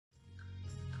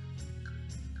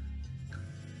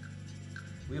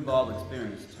We've all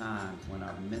experienced times when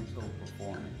our mental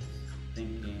performance,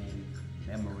 thinking,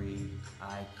 memory,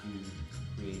 IQ,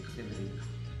 creativity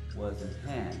was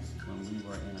enhanced when we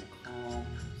were in a calm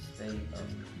state of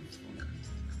peacefulness,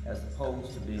 as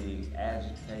opposed to being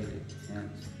agitated,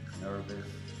 tense, nervous,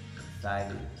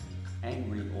 excited,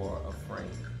 angry, or afraid.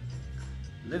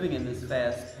 Living in this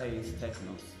fast-paced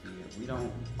technosphere, we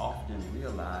don't often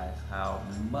realize how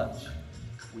much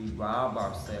we rob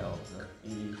ourselves of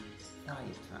any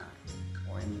quiet time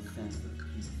or any sense of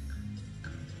peace.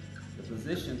 The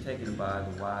position taken by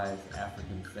the wise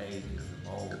African sages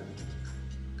of old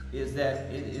is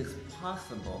that it is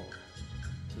possible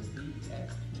to be at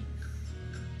peace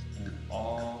in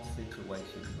all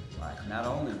situations of life, not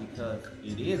only because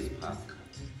it is possible,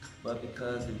 but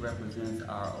because it represents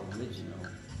our original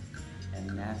and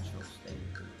natural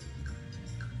state of being.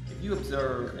 If you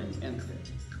observe an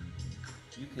infant,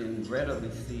 you can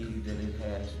readily see that it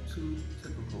has two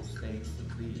typical states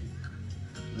of being.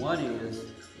 One is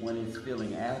when it's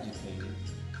feeling agitated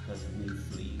because it needs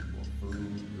sleep or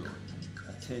food or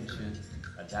attention,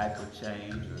 a diaper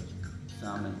change, or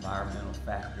some environmental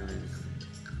factor is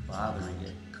bothering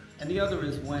it. And the other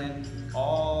is when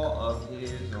all of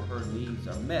his or her needs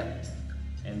are met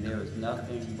and there is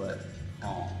nothing but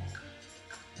calm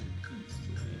and peace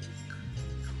within.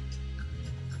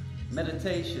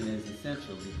 Meditation is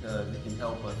essential because it can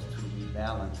help us to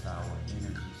rebalance our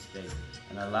energy state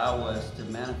and allow us to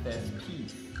manifest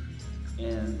peace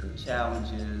in the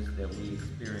challenges that we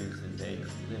experience in daily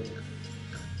living.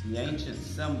 The ancient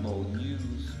symbol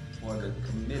used for the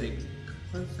Kemetic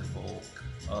principle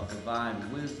of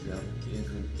divine wisdom is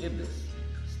an ibis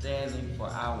standing for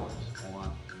hours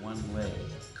on one leg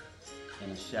in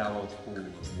a shallow pool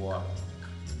of water.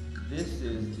 This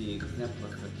is the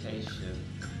exemplification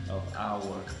of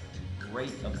our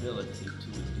great ability to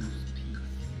induce peace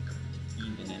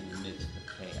even in the midst of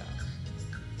chaos.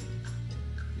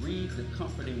 Read the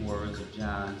comforting words of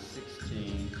John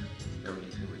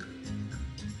 16:33,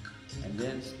 and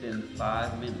then spend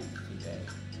 5 minutes today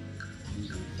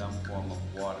using some form of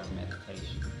water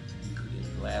meditation. You can get a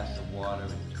glass of water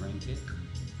and drink it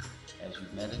as you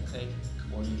meditate,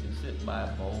 or you can sit by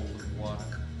a bowl of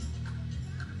water.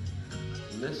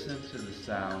 Listen to the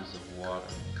sounds of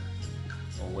water,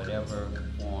 or whatever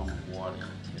form of water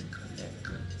you can connect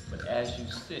with. But as you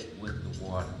sit with the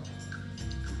water,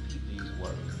 repeat these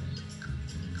words.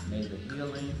 May the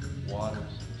healing waters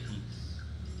of peace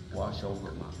wash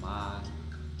over my mind,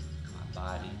 my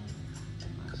body,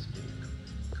 and my spirit.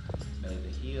 May the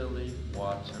healing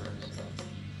waters of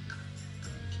peace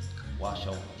wash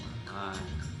over my mind,